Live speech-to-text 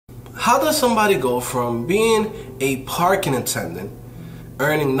How does somebody go from being a parking attendant,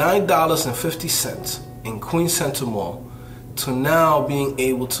 earning $9.50 in Queens Center Mall, to now being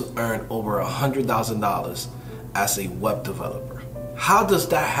able to earn over $100,000 as a web developer? How does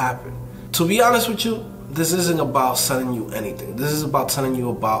that happen? To be honest with you, this isn't about selling you anything. This is about telling you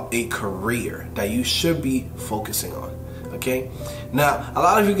about a career that you should be focusing on. Okay? Now, a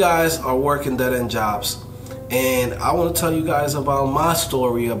lot of you guys are working dead-end jobs, and I want to tell you guys about my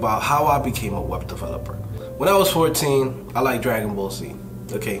story about how I became a web developer. When I was 14, I liked Dragon Ball Z.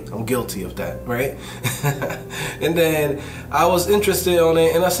 Okay, I'm guilty of that, right? And then I was interested on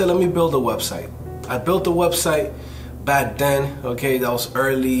it, and I said, let me build a website. I built a website back then, okay, that was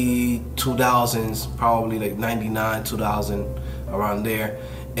early 2000s, probably like 99, 2000, around there.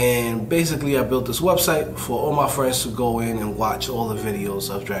 And basically I built this website for all my friends to go in and watch all the videos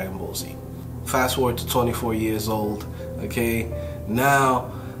of Dragon Ball Z. Fast forward to 24 years old, okay,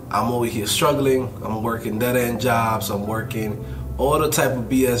 now I'm over here struggling. I'm working dead-end jobs, I'm working all the type of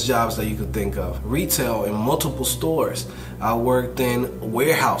BS jobs that you could think of. Retail in multiple stores. I worked in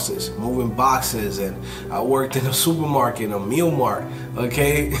warehouses, moving boxes, and I worked in a supermarket, a meal mart,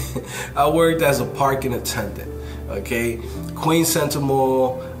 okay? I worked as a parking attendant, okay? Queens Center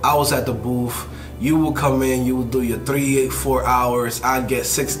Mall, I was at the booth. You will come in, you will do your 4 hours, I'd get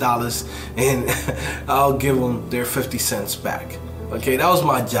 $6, and I'll give them their 50 cents back. Okay, that was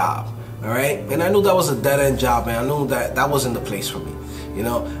my job. All right, and I knew that was a dead-end job, and I knew that that wasn't the place for me. You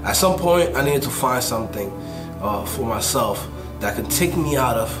know, at some point I needed to find something for myself that could take me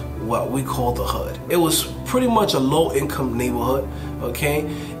out of what we call the hood. It was pretty much a low-income neighborhood, okay,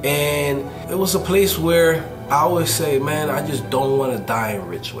 and it was a place where I always say, man, I just don't want to die in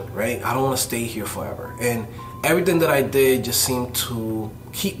Richwood, right? I don't want to stay here forever, and everything that I did just seemed to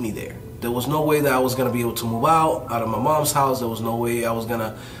keep me there. There was no way that I was gonna be able to move out of my mom's house. There was no way I was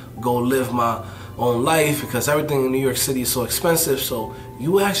gonna go live my own life, because everything in New York City is so expensive. So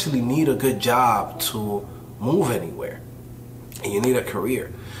you actually need a good job to move anywhere, and you need a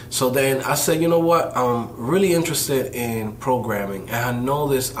career. So then I said, you know what, I'm really interested in programming, and I know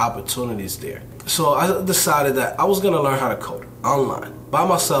there's opportunities there. So I decided that I was gonna learn how to code online by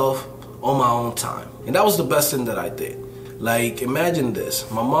myself on my own time, and that was the best thing that I did. Like, imagine this,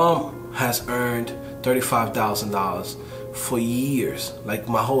 my mom has earned $35,000 for years, like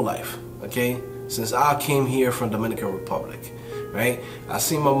my whole life, okay? Since I came here from Dominican Republic, right? I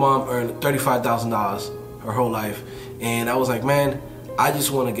seen my mom earn $35,000 her whole life, and I was like, man, I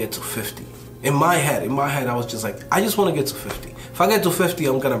just want to get to 50. In my head, I was just like, I just want to get to 50. If I get to 50,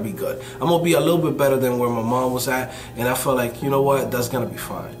 I'm gonna be good. I'm gonna be a little bit better than where my mom was at, and I felt like, you know what, that's gonna be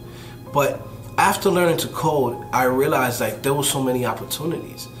fine. But after learning to code, I realized like there were so many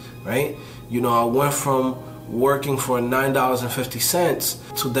opportunities, right? You know, I went from working for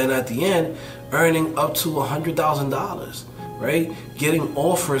 $9.50 to then at the end earning up to $100,000, right? Getting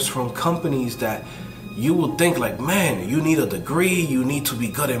offers from companies that you would think like, man, you need a degree, you need to be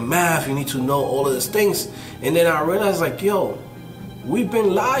good in math, you need to know all of these things. And then I realized like, yo, we've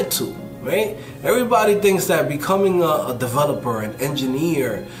been lied to, right? Everybody thinks that becoming a developer, an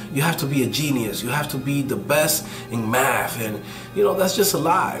engineer, you have to be a genius, you have to be the best in math, and you know, that's just a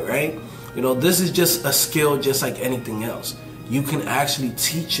lie, right? You know, this is just a skill just like anything else. You can actually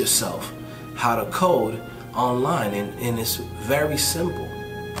teach yourself how to code online, and it's very simple,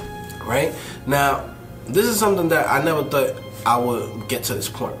 right? Now, this is something that I never thought I would get to this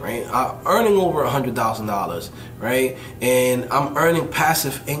point, right? I'm earning over $100,000, right? And I'm earning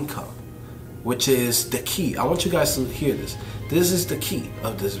passive income, which is the key. I want you guys to hear this. This is the key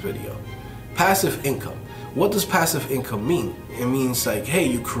of this video. Passive income. What does passive income mean? It means like, hey,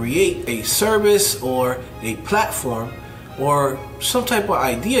 you create a service or a platform or some type of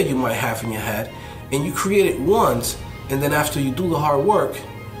idea you might have in your head, and you create it once, and then after you do the hard work,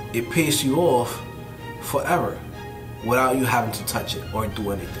 it pays you off forever without you having to touch it or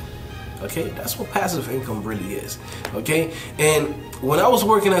do anything. Okay, that's what passive income really is. Okay, and when I was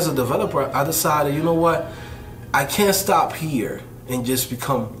working as a developer, I decided, you know what, I can't stop here and just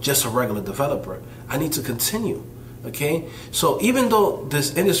become just a regular developer. I need to continue. Okay, so even though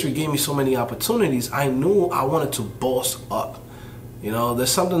this industry gave me so many opportunities, I knew I wanted to boss up. You know, there's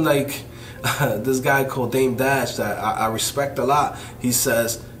something like this guy called Dame Dash that I respect a lot. He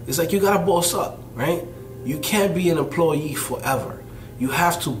says, it's like, you gotta boss up, right? You can't be an employee forever. You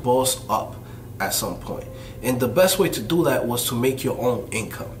have to boss up at some point. And the best way to do that was to make your own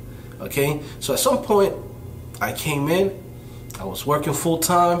income. Okay, so at some point I came in, I was working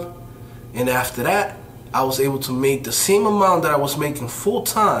full-time, and after that I was able to make the same amount that I was making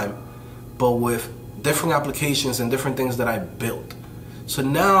full-time, but with different applications and different things that I built. So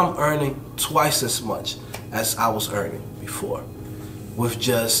now I'm earning twice as much as I was earning before with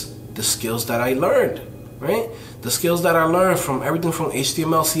just the skills that I learned, right? The skills that I learned from everything from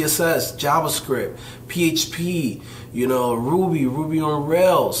HTML, CSS, JavaScript, PHP, Ruby on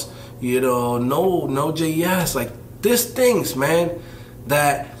Rails, Node.js, like these things, man,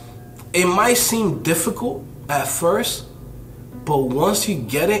 that it might seem difficult at first, but once you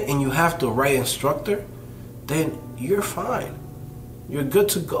get it and you have the right instructor, then you're fine. You're good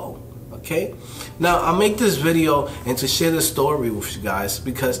to go, okay? Now, I make this video and to share this story with you guys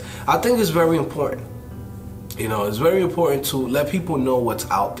because I think it's very important. It's very important to let people know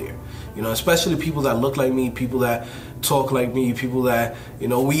what's out there. Especially people that look like me, people that talk like me, people that,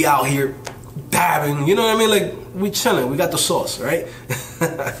 we out here dabbing, you know what I mean? Like, we chilling, we got the sauce, right?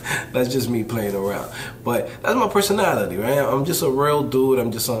 That's just me playing around. But that's my personality, right? I'm just a real dude.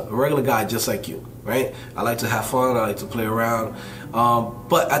 I'm just a regular guy just like you, right? I like to have fun. I like to play around.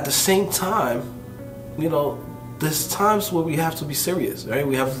 But at the same time, there's times where we have to be serious, right?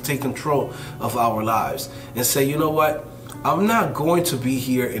 We have to take control of our lives and say, you know what? I'm not going to be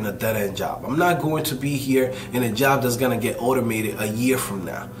here in a dead-end job. I'm not going to be here in a job that's going to get automated a year from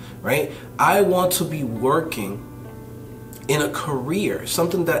now, right? I want to be working in a career,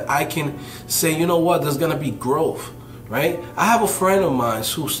 something that I can say, you know what, there's going to be growth, right? I have a friend of mine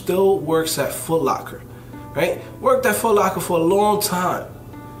who still works at Foot Locker, right? Worked at Foot Locker for a long time.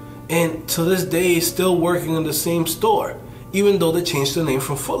 And to this day, is still working in the same store, even though they changed the name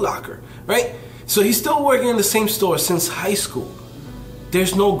from Foot Locker, right? So he's still working in the same store since high school.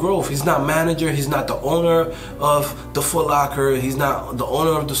 There's no growth. He's not manager. He's not the owner of the Foot Locker. He's not the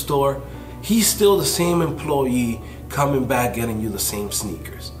owner of the store. He's still the same employee coming back getting you the same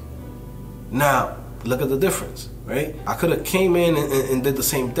sneakers. Now, look at the difference, right? I could have came in and did the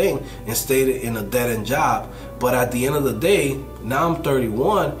same thing and stayed in a dead-end job. But at the end of the day, now I'm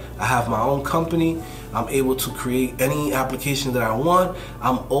 31. I have my own company. I'm able to create any application that I want.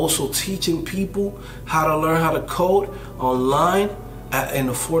 I'm also teaching people how to learn how to code online at an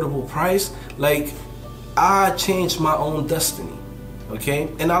affordable price. Like, I changed my own destiny, okay?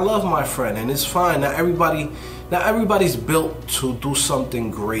 And I love my friend, and it's fine. Not everybody's built to do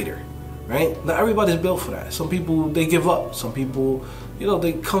something greater, right? Not everybody's built for that. Some people, they give up. Some people,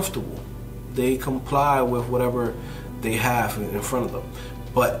 they're comfortable. They comply with whatever they have in front of them.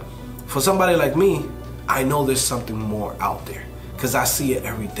 But for somebody like me, I know there's something more out there because I see it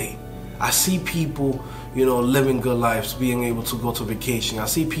every day. I see people, living good lives, being able to go to vacation. I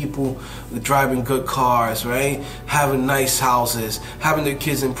see people driving good cars, right? Having nice houses, having their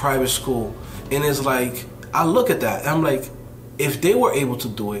kids in private school. And it's like, I look at that and I'm like, if they were able to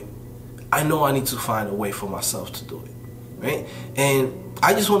do it, I know I need to find a way for myself to do it, right? And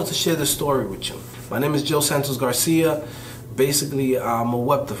I just wanted to share this story with you. My name is Joe Santos Garcia. Basically, I'm a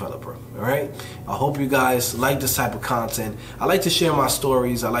web developer, all right? I hope you guys like this type of content. I like to share my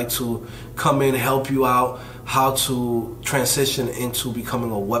stories. I like to come in and help you out how to transition into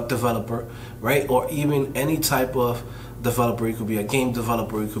becoming a web developer, right? Or even any type of developer. You could be a game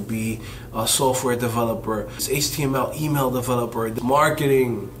developer. You could be a software developer, HTML, email developer,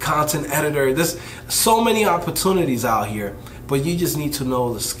 marketing, content editor. There's so many opportunities out here, but you just need to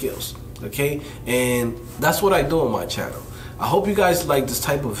know the skills, okay? And that's what I do on my channel. I hope you guys like this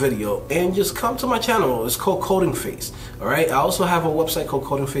type of video and just come to my channel. It's called CodingPhase, all right? I also have a website called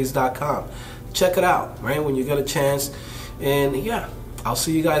CodingPhase.com. Check it out, right, when you get a chance. And yeah, I'll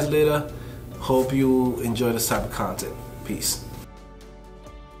see you guys later. Hope you enjoy this type of content. Peace.